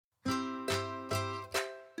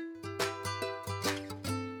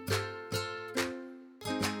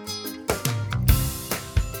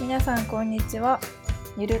皆さんこんにちは。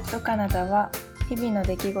ゆるっとカナダは日々の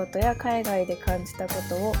出来事や海外で感じたこ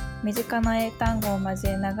とを身近な英単語を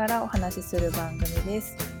交えながらお話しする番組で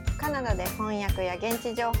す。カナダで翻訳や現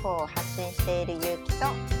地情報を発信しているゆうきと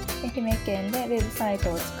愛媛県でウェブサイ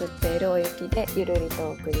トを作っているおゆきでゆるりと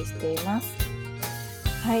お送りしています。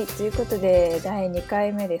はい、ということで第2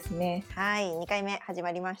回目ですね。はい、2回目始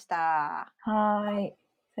まりました。はい、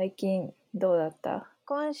最近どうだった？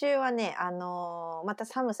今週はね、また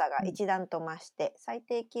寒さが一段と増して、最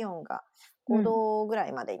低気温が5度ぐら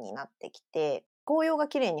いまでになってきて、紅葉が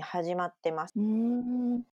綺麗に始まってます。ちょ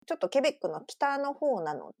っとケベックの北の方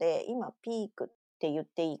なので、今ピークって言っ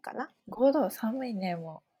ていいかな。5度寒いね。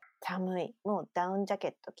も寒い。もうダウンジャケ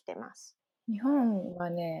ット着てます。う日本は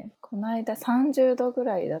ね、この間30度ぐ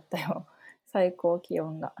らいだったよ、最高気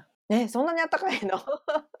温が。そんなに暖かいの？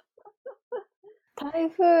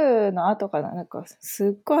台風の後かな、なんかす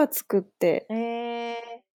っごい暑くって。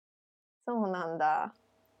そうなんだ。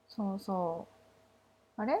そうそ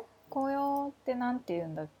う。あれ？紅葉ってなんて言う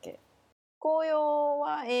んだっけ？紅葉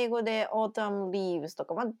は英語で autumn leaves と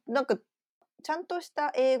か、なんかちゃんとし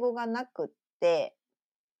た英語がなくって、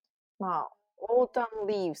autumn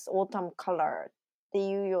leaves、autumn color って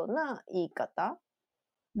いうような言い方。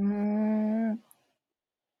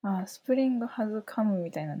スプリングハズカム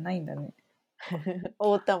みたいなのないんだね。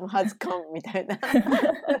autumn has come みたいな。こ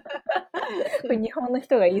れ日本の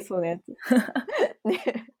人が言いそうなやつ。ね、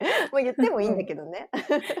言ってもいいんだけどね。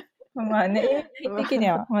まあね、意味的に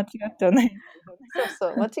は間違ってはない。そ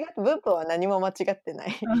う、文法は何も間違ってな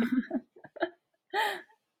い。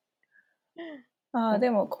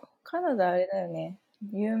でもカナダあれだよね。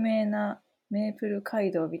有名なメープル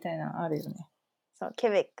街道みたいなのあるよね。そう、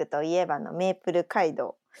ケベックといえばのメープル街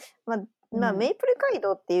道。メープル街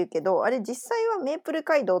道っていうけど、あれ実際はメープル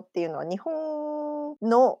街道っていうのは日本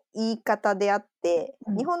の言い方であって、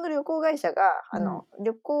日本の旅行会社が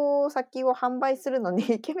旅行先を販売するの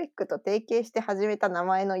にケベックと提携して始めた名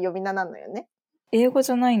前の呼び名なのよね。英語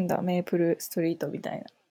じゃないんだ、メープルストリートみたいな。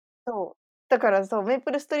そう。だからそう、メー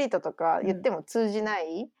プルストリートとか言っても通じな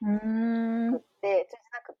いく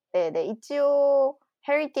て、で、一応、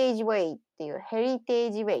ヘリテージウェイっていう、ヘリテ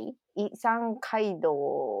ージウェイ、遺産街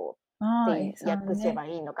道って訳せば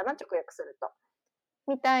いいのかな、直訳すると。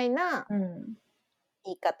みたいな言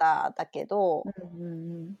い方だけど、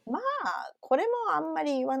これもあんま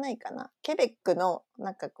り言わないかな。ケベックのな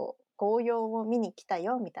んかこう、紅葉を見に来た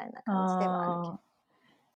よみたいな感じではあるけど。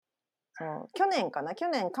そう、去年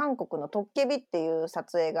韓国のトッケビっていう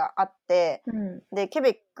撮影があって、でケベ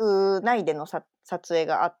ック内での撮影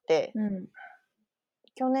があって、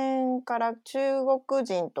去年から中国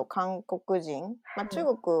人と韓国人、中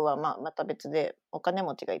国はまた別でお金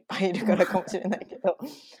持ちがいっぱいいるからかもしれないけど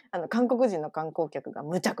韓国人の観光客が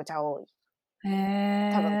むちゃくちゃ多い。多分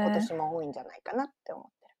今年も多いんじゃないかなって思っ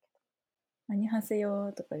てるけど。アニハセ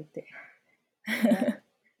ヨとか言って。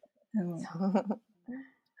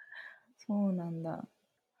そうなんだ。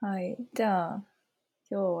はい。じゃあ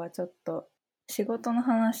今日はちょっと仕事の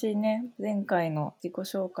話ね、前回の自己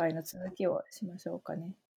紹介の続きをしましょうか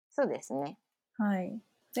ね。そうですね。はい。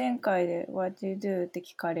前回で What you do って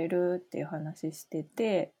聞かれるっていう話して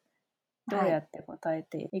て、どうやって答え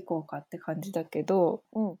ていこうかって感じだけど、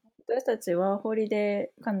私たちワーホリ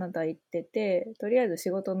でカナダ行ってて、とりあえず仕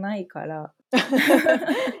事ないからそう、ワー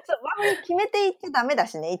ホリ決めていっちゃダメだ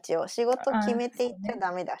しね、一応仕事決めていっちゃ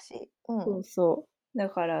ダメだし、そうだ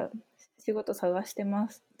から仕事探してま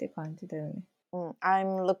すって感じだよね。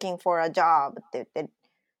I'm looking for a job って言って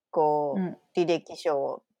こう、履歴書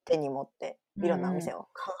を手に持っていろんな店を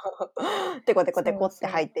テコテコテコって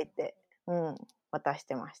入っていって、渡し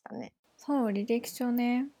てましたね。そう、履歴書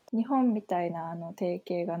ね、日本みたいな定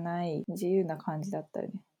型がない自由な感じだったよ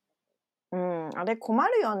ね。あれ困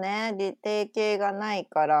るよね、定型がない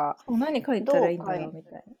から。何書いたらいいんだろうみ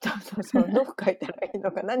たいな。そうどう書いたらいい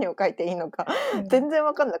のか何を書いていいのか、全然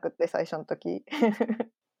分かんなくって最初の時。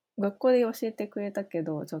学校で教えてくれたけ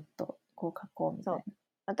どちょっとこう書こうみたいな。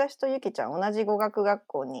私とゆきちゃん同じ語学学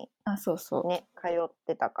校に通っ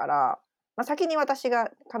てたから、先に私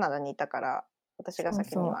がカナダにいたから私が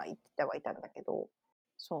先には行ってはいたんだけど、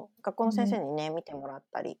そう学校の先生にね、見てもらっ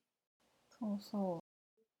たり。履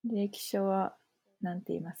歴書はなん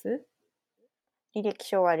て言います？履歴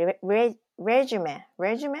書はレジュメ。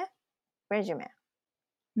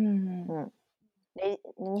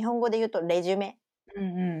日本語で言うとレジュメ。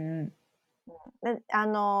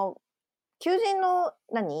求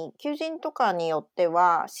人とかによって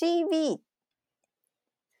は CV、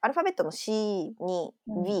 アルファベットの C に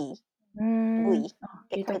V っ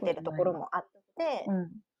て書いてるところもあって、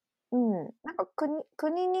なんか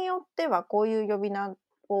国によってはこういう呼び名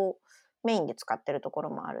語メインで使ってるところ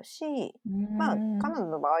もあるし、まあカナダ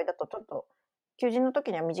の場合だとちょっと求人の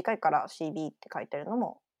時には短いから CB って書いてるの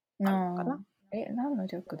もあるのかな。何の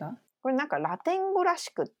略だ？これなんかラテン語らし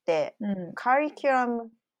くって、カリキュラム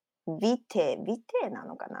ビテな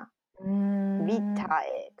のかな。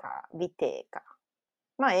ビテか。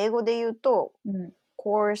まあ英語で言うと、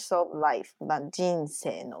course of life、まあ、人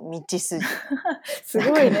生の道筋。す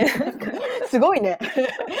ごいね。すごいね。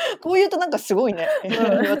こう言うとなんかすごいね。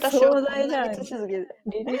私は壮大じゃん。履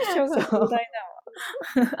歴書が壮大だ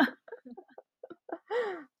わ。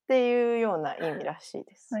っていうような意味らしい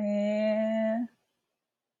です。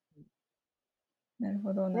なる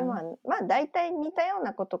ほどでまあ大体似たよう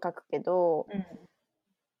なこと書くけど、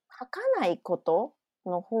書かないこと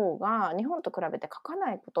の方が日本と比べて書か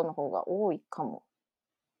ないことの方が多いかも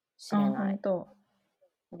しれない。本当。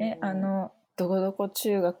どこどこ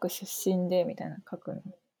中学出身でみたいな書くの？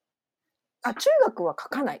中学は書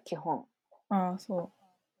かない基本。そ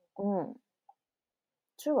う。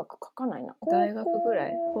中学書かないな。大学ぐら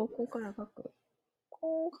い？高校から書く？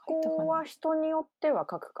高校は人によっては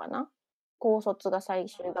書くかな。高卒が最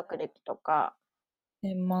終学歴とか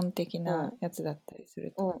専門的なやつだったりす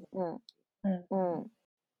ると。なる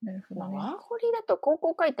ほどね。ワーホリだと高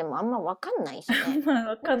校書いてもあんま分かんないしね。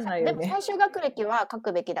分かんないよね。でも最終学歴は書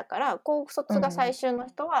くべきだから高卒が最終の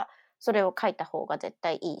人はそれを書いた方が絶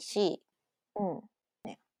対いいし、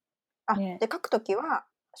で書くときは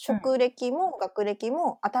職歴も学歴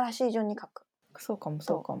も新しい順に書く。そうかも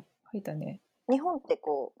書いたね。日本って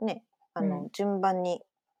こうね順番に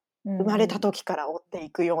生まれた時から追って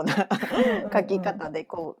いくような書き方で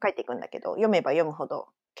こう書いていくんだけど、読めば読むほど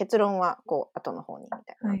結論はこう後の方にみた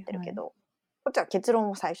いになってるけど、こっちは結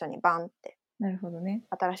論を最初にバンって。なるほどね。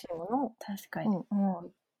新しいものを。確かに。も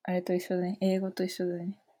うあれと一緒だね。英語と一緒だ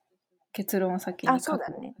ね。結論を先に書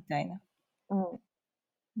くみたいな。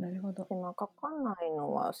なるほど。で書かない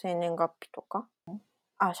のは生年月日とか。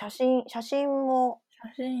写真も。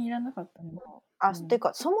写真いらなかったね。っていう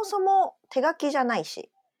かそもそも手書きじゃない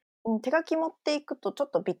し、手書き持っていくとちょ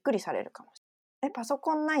っとびっくりされるかもしれない。パソ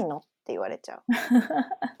コンないのって言われちゃう。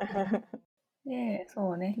で、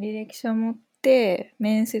そうね、履歴書持って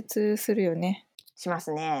面接するよね。しま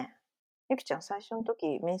すね。ゆきちゃん最初の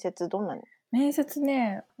時面接どんなに？面接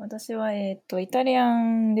ね、私はイタリア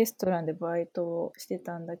ンレストランでバイトをして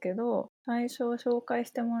たんだけど、最初紹介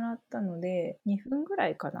してもらったので2分ぐら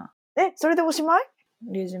いかな。それでおしまい？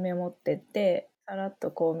レジュメ持ってってさらっ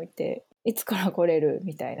とこう見て、いつから来れる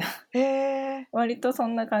みたいな。割とそ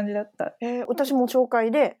んな感じだった。私も紹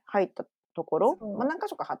介で入ったところ、何か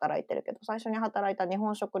所か働いてるけど、最初に働いた日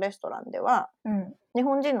本食レストランでは、日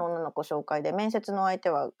本人の女の子紹介で、面接の相手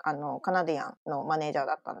はカナディアンのマネージャー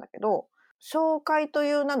だったんだけど、紹介と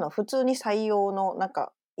いう名の普通に採用のなん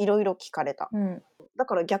かいろいろ聞かれた。だ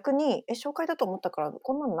から逆に紹介だと思ったから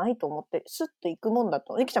こんなのないと思ってスッと行くもんだ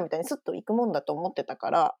と、ゆきちゃんみたいにスッと行くもんだと思ってた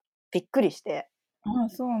からびっくりして。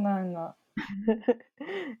そうなんだ。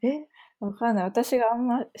わかんない。私があん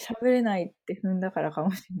ま喋れないって踏んだからか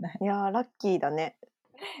もしれない。いやーラッキーだね。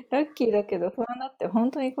ラッキーだけど不安だって、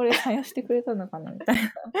本当にこれ採用してくれたのかなみたい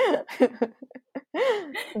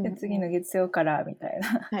な。で次の月曜からみたい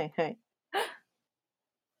な。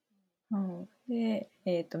で、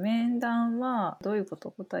面談はどういうこ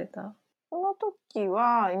と答えた？その時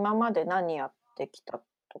は今まで何やってきた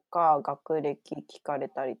とか学歴聞かれ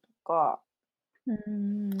たりとか。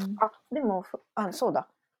でもそうだ、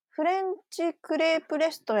フレンチクレープ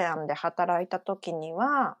レストランで働いた時に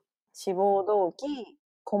は志望動機、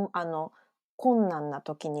困難な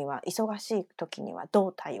時には、忙しい時にはど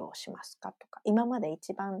う対応しますかとか、今まで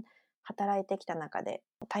一番働いてきた中で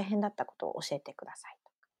大変だったことを教えてくださいと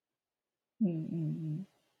か。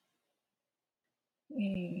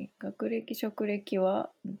学歴職歴は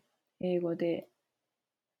英語で？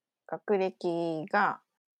学歴が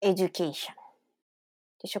education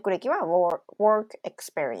で、職歴は work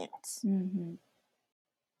experience。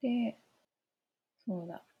で、そう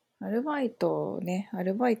だ。アルバイトね。ア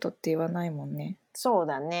ルバイトって言わないもんね。そう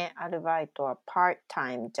だね。アルバイトは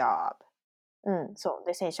part-time job。そう。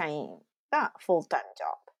で、正社員が full-time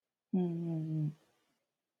job。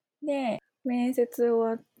で、面接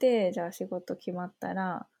終わって、じゃあ仕事決まった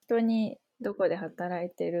ら、人にどこで働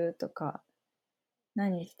いてるとか、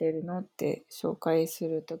何してるのって紹介す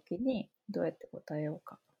るときにどうやって答えよう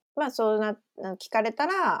か。そんな聞かれた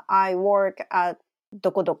ら I work at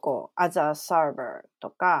どこどこ as a server と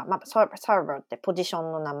か、server ってポジショ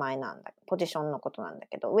ンの名前なんだ、ポジションのことなんだ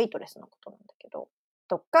けど、ウェイトレスのことなんだけど、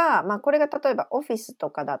とか、これが例えばオフィスと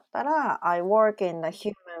かだったら I work in the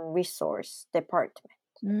human resource department。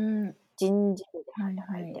人事部で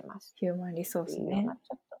働いてます。ヒューマンリソースね。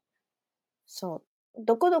ちょっとそう、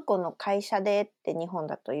どこどこの会社でって日本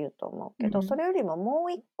だと言うと思うけど、それよりもも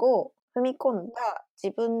う一個踏み込んだ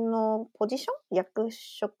自分のポジション、役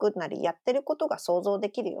職なりやってることが想像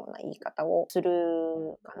できるような言い方をする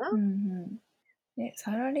かな。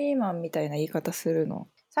サラリーマンみたいな言い方するの？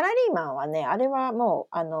サラリーマンはね、あれはも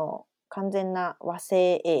う完全な和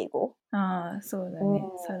製英語。ああ、そうだね、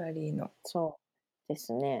サラリーの。そうで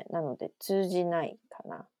すね。なので通じないか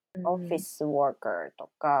な。オフィスワーカーと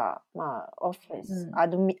か、まあ、オフィス、ア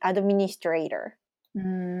ドミニストレータ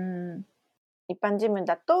ー。一般事務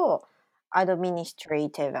だと、アドミニストレー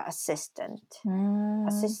ティブアシスタント。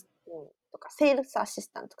アシスタントとか、セールスアシ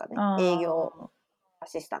スタントとかね、営業ア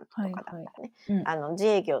シスタントとかだったらね。自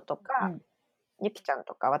営業とか、ゆきちゃん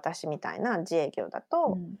とか私みたいな自営業だ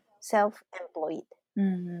と、セルフエンプロイド。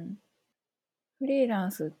フリーラ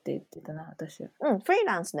ンスって言ってたな、私は。フリー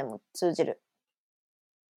ランスでも通じる。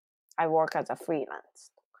I work as a freelance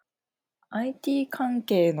とか。IT 関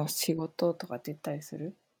係の仕事とかって言ったりす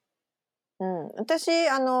る？私、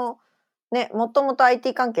もともと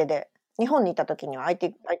IT 関係で、日本にいた時には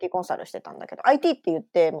IT コンサルしてたんだけど、IT って言っ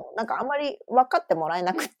て、もうなんかあんまり分かってもらえ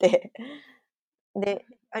なくて。で、インフォメー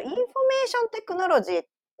ションテクノロジー、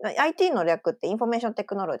IT の略ってインフォメーションテ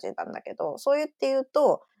クノロジーなんだけど、そう言って言う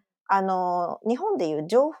と、日本でいう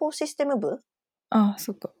情報システム部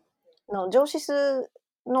そっか。の上司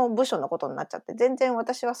の部署のことになっちゃって、全然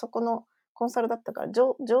私はそこのコンサルだったから、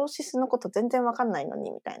上司のこと全然わかんないの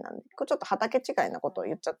にみたいなんで、ちょっと畑違いなことを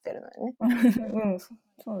言っちゃってるのよね。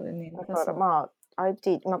そうだね。だからまあ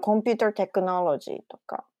IT、コンピューターテクノロジーと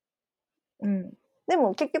か。で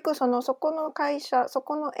も結局そこの会社、そ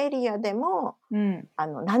このエリアでも、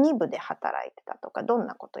何部で働いてたとか、どん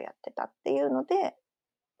なことやってたっていうので、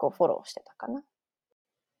こうフォローしてたかな。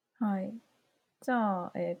はい。じゃ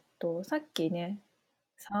あ、さっきね、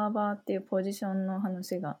サーバーっていうポジションの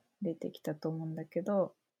話が出てきたと思うんだけ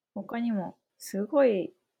ど、他にもすご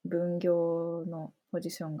い分業のポジ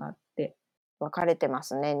ションがあって。分かれてま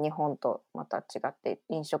すね、日本とまた違って、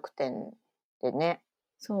飲食店でね。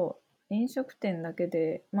そう、飲食店だけ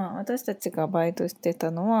で、私たちがバイトしてた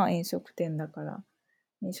のは飲食店だから、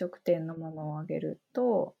飲食店のものをあげる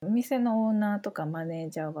と、お店のオーナーとかマネ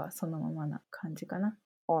ージャーはそのままな感じかな。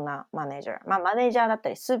オーナー、マネージャー。マネージャーだった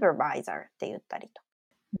り、スーパーバイザーって言ったりと。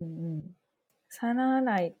皿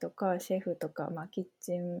洗いとかシェフとか、キッ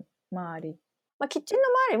チン周り。キッチンの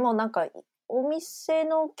周りもなんか、お店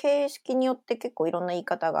の形式によって結構いろんな言い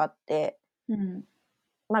方があって、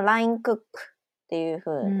ラインクックっていう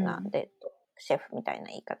風な、で、シェフみたいな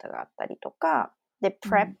言い方があったりとか、で、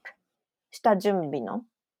プレップ、下準備の、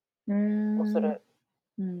をする、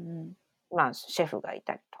シェフがい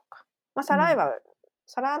たりとか。皿洗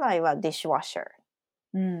いはディッシュワッシャー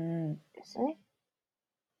ですね。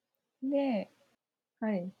で、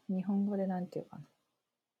日本語でなんていうかな。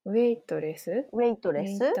ウェイトレス？ウェイトレ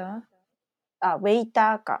ス？ウェイター？ウェイ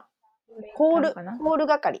ターか。ホール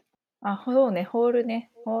係。そうね、ホール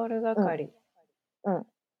係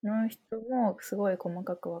の人もすごい細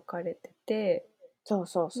かく分かれてて、そう。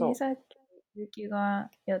で、さっきゆきが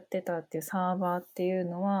やってたっていうサーバーっていう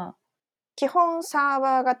のは、基本サー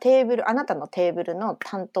バーがあなたのテーブルの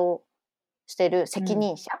担当してる責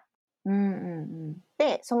任者、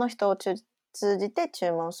で、その人を通じて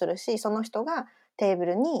注文するし、その人がテーブ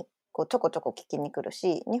ルにこうちょこちょこ聞きに来る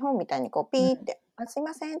し、日本みたいにこうピーって、すい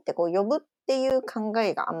ませんってこう呼ぶっていう考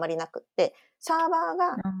えがあんまりなくって、サーバー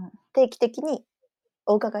が定期的に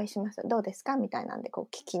お伺いします。どうですかみたいなんでこ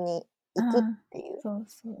う聞きに行くっていう、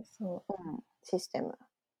システム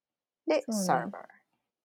で、サーバー。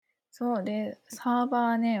そうで、サー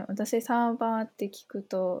バーね、私サーバーって聞く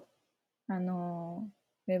と、ウ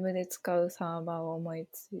ェブで使うサーバーを思い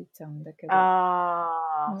ついちゃうんだけど。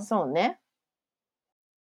そうね。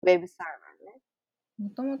ウェブサーバーね。も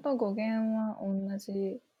ともと語源は同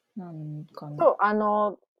じなのかな。そ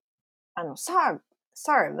う、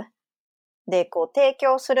serve でこう提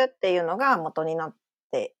供するっていうのが元になっ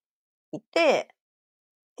ていて、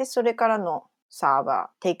で、それからのサー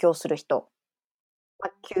バー、提供する人、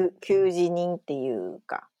給仕人っていう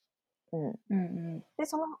か、で、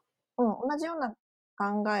同じような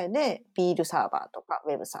考えで、ビールサーバーとか、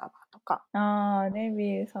ウェブサーバーとか。ビ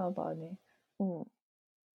ールサーバーね。そ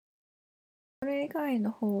れ以外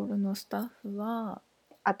のホールのスタッフは、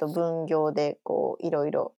あと分業でこういろ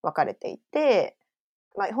いろ分かれていて、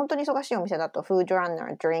本当に忙しいお店だとフードラン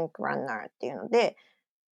ナー、ドリンクランナーっていうので、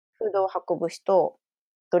フードを運ぶ人、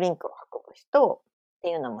ドリンクを運ぶ人って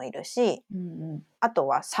いうのもいるし、あと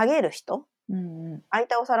は下げる人、空い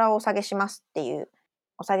たお皿をお下げしますっていう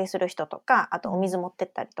お下げする人とか、あとお水持って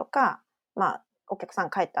ったりとか、まあお客さん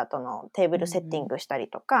帰った後のテーブルセッティングしたり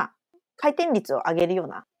とか、回転率を上げるよう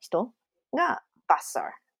な人がバ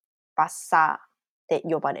ッサーって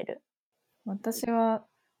呼ばれる。私は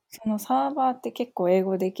そのサーバーって結構英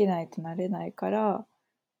語できないとなれないから、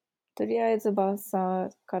とりあえずバッサ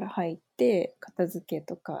ーから入って片付け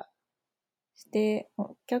とかして、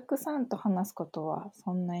お客さんと話すことは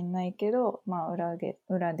そんなにないけど、まあ裏で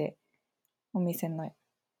お店の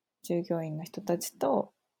従業員の人たち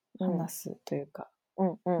と話すというか、まあ、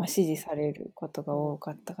指示されることが多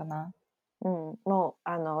かったかな。もう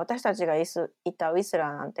私たちがいたウィスラ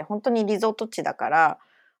ーなんて本当にリゾート地だから、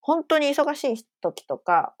本当に忙しい時と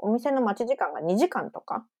かお店の待ち時間が2時間と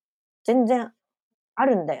か全然あ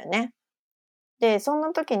るんだよね。でそん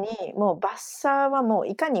な時にもうバッサーはもう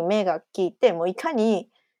いかに目が利いて、もういかに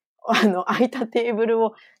空いたテーブル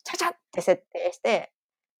をチャチャって設定して、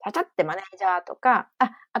チャチャってマネージャーとか、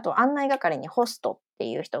あと案内係にホストって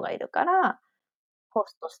いう人がいるから、ホ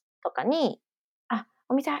ストとかに、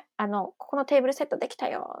お店、ここのテーブルセットできた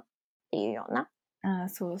よっていうような、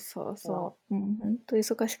そうそうそう。ほんと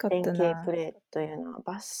忙しかっ連たな。携プレーというのは、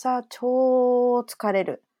バッサー超疲れ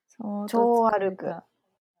る。相当超疲歩く。れた。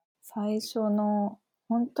最初の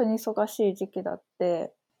本当に忙しい時期だっ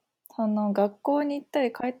て、その学校に行った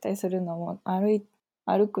り帰ったりするのも歩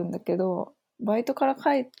くんだけど、バイトから帰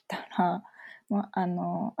ったら、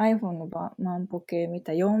iPhone の万歩計見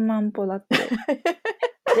た4万歩だって、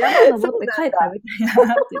山登って帰ったみたい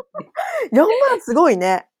なって言って。4万すごい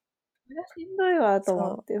ね。それはしんどいわと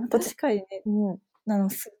思って。確かにね、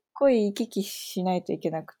すっごい行き来しないといけ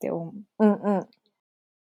なくて。あ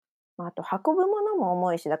と運ぶものも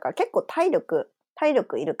重いし、だから結構体力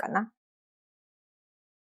いるかな。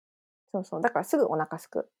そうそう。だからすぐお腹す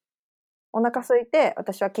く。お腹空いて、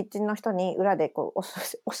私はキッチンの人に裏でこうお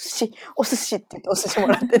寿司って言ってお寿司も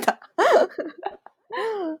らってた。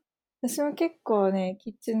私も結構ね、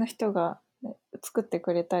キッチンの人が、ね、作って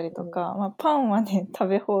くれたりとか、まあパンはね、食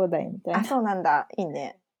べ放題みたいな。そうなんだ。いい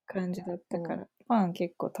ね。感じだったから、パン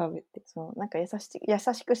結構食べて。そう、なんか優し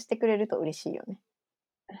くしてくれると嬉しいよね。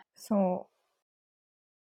そ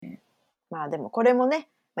う。まあでもこれもね、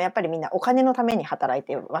やっぱりみんなお金のために働い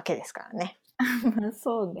てるわけですからね。まあ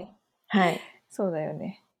そうね。はい。そうだよ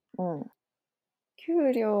ね。うん。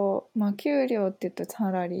給料って言ったら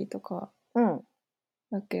サラリーとか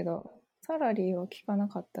だけど、サラリーは聞かな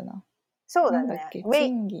かったな。そうだね。なんだっけ、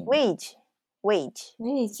賃金。ウェイジ。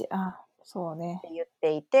そうね。って言っ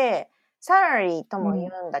ていて、サラリーとも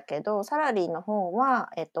言うんだけど、サラリーの方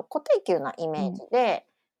は、固定給なイメージで、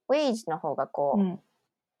ウェイジの方がこう、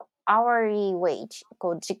hourly wage、こ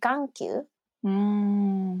う時間給っ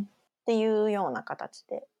ていうような形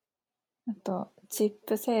で。あと、チッ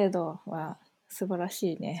プ制度は素晴ら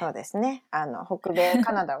しいね。そうですね。北米、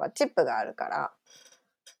カナダはチップがあるから、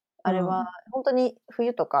あれは本当に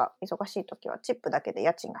冬とか忙しい時はチップだけで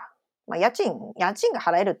家賃が、家賃が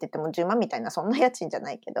払えるって言っても10万みたいなそんな家賃じゃ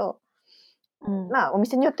ないけど、お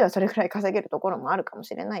店によってはそれくらい稼げるところもあるかも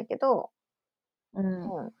しれないけど、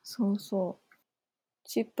そうそう。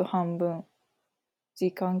チップ半分、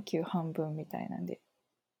時間給半分みたいなんで、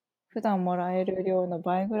普段もらえる量の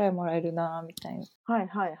倍ぐらいもらえるなみたいな。はい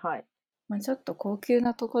はいはい。まあちょっと高級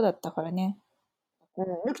なとこだったからね。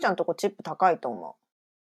ゆきちゃんとこチップ高いと思う。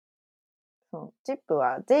そう。チップ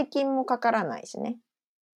は税金もかからないしね。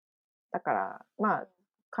だから、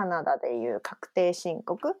カナダでいう確定申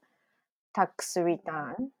告、タックスリタ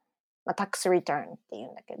ーン、タックスリターンって言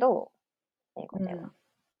うんだけど、英語では。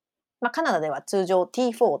カナダでは通常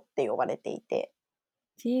T4 って呼ばれていて。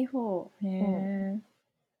T4、へえ。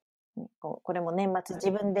これも年末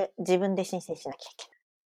自分で申請しなきゃいけ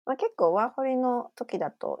ない。結構ワーホリの時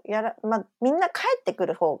だとみんな帰ってく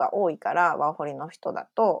る方が多いから、ワーホリの人だ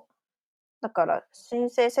と。だから申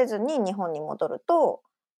請せずに日本に戻ると、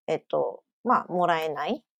もらえな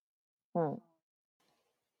い。こ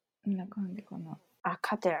んな感じかな。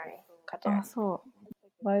カテラリー。そう。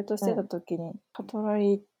バイトしてた時に、カトラ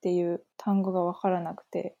リーっていう単語が分からなく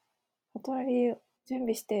て、カトラリー準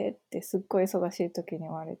備してってすっごい忙しい時に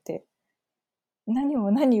言われて、何を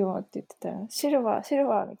って言ってたら、シルバ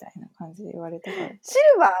ーみたいな感じで言われたから。シ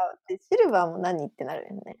ルバーも何ってなる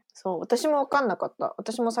よね。そう、私も分かんなかった。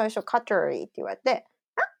私も最初カトラリーって言われて、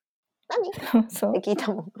何そうって聞い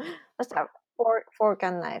たもん。そしたら、フォー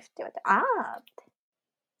ク&ナイフって言われて、って。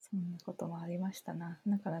そんなこともありましたな。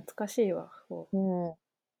なんか懐かしいわ。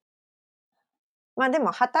で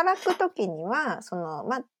も働く時には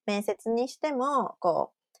面接にしても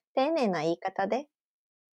こう丁寧な言い方で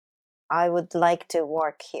I would like to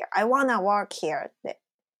work here, I wanna work here って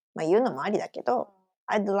言うのもありだけど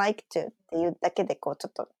I'd like to っていうだけでこうちょ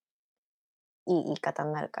っといい言い方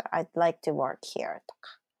になるから I'd like to work here と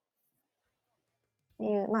かって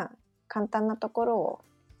いう簡単なところを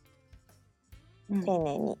丁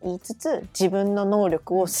寧に言いつつ、自分の能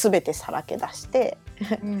力をすべてさらけ出して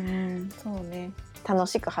そうね、楽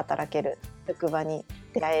しく働ける職場に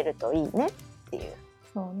出会えるといいねっていう。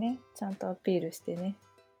そうね、ちゃんとアピールしてね。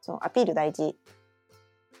そう、アピール大事。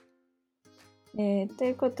と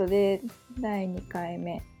いうことで第2回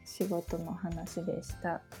目仕事の話でし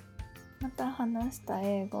た。また話した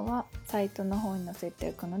英語はサイトの方に載せて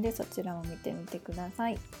おくので、そちらも見てみてくださ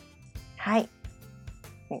い。はい、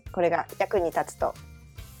これが役に立つと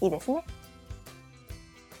いいですね。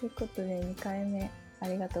ということで2回目あ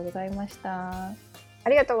りがとうございました。あ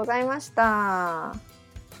りがとうございました。